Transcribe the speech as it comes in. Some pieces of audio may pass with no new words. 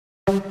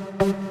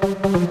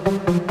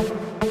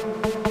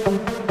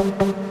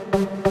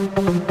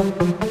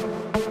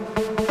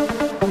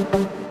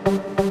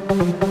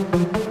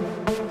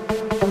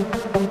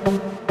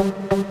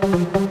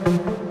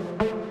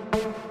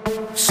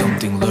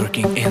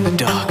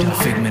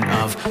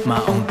my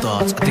own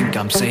thoughts. I think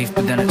I'm safe,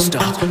 but then it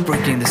starts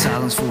breaking the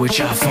silence for which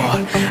I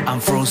fought. I'm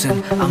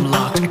frozen, I'm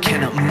locked, I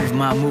cannot move,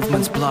 my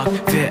movement's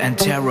blocked. Fear and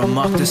terror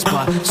mark the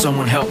spot.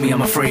 Someone help me,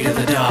 I'm afraid of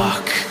the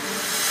dark.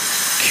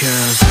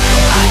 Cause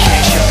I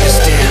can't shut this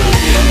down,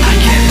 I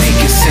can't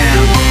make a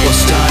sound. What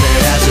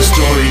started as a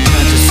story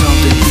turned to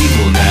something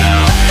evil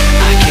now.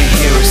 I can't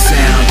hear a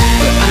sound,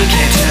 but I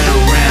can't turn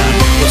around.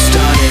 What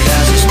started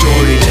as a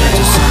story turned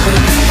to something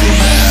evil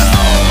now.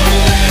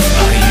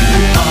 Are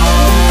you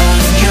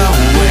on your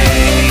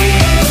way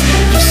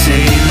to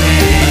save me?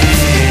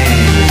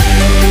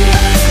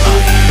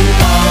 Are you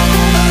on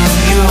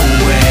your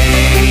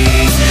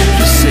way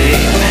to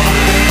save me?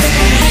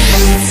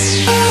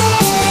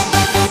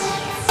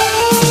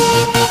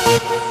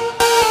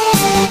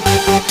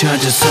 Turn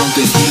to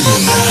something evil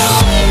now.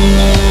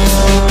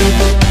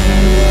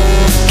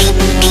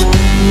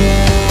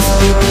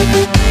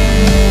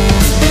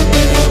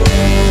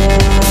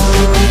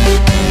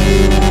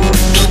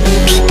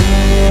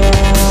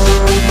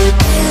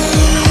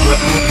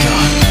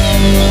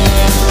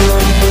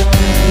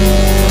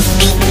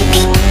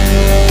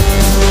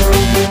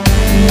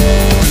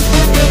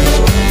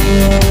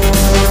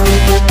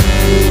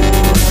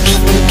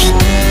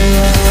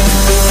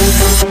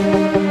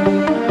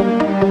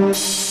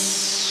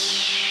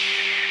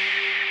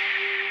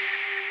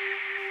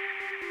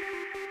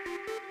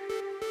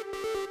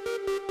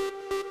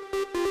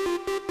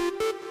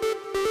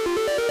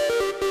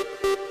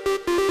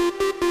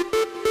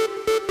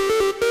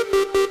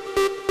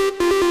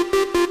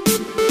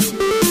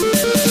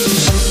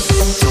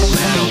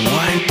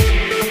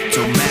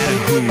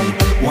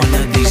 One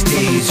of these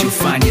days you'll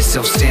find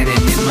yourself standing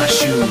in my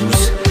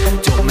shoes.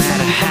 Don't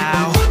matter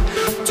how,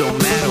 don't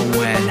matter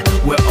when.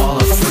 We're all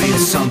afraid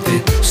of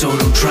something, so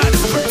don't try to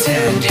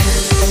pretend.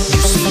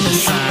 You see the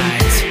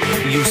signs,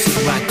 you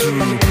see right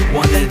through.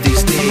 One of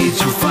these days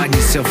you'll find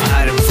yourself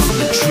hiding from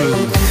the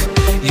truth.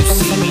 You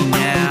see me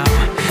now,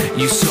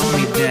 you saw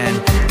me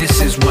then.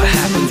 This is what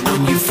happens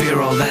when you fear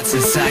all that's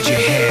inside your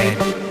head.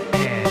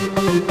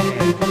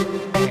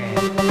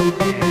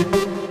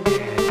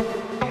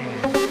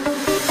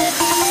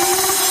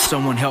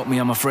 Someone help me,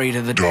 I'm afraid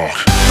of the dark.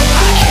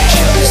 I can't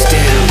shut this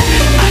down,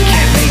 I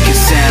can't make a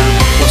sound.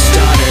 What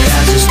started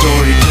as a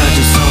story